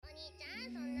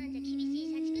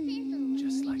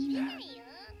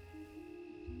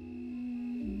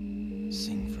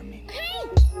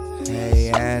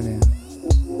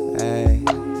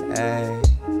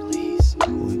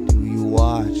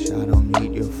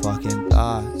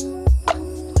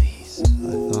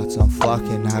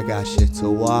fucking, I got shit to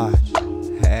watch.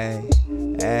 Hey,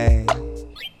 hey,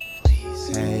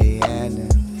 hey, Anna.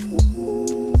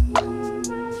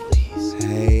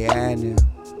 Hey, Anna.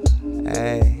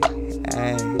 Hey,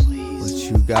 hey, what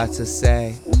you got to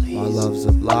say? My love's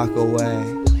a block away.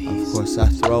 Of course I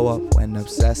throw up when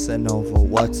obsessing over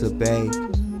what to bake,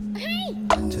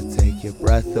 to take your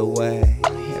breath away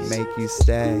and make you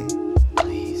stay,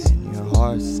 and your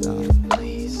heart stop.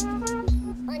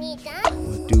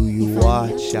 What do you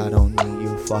watch? I don't need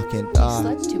your fucking You thoughts.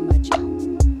 slept too much.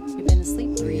 You've been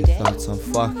asleep 3 Your days. thoughts on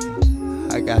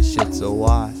fucking, I got shit to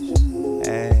watch.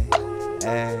 Hey,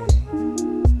 hey,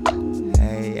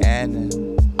 hey, Anna.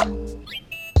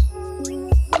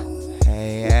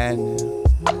 Hey, Anna.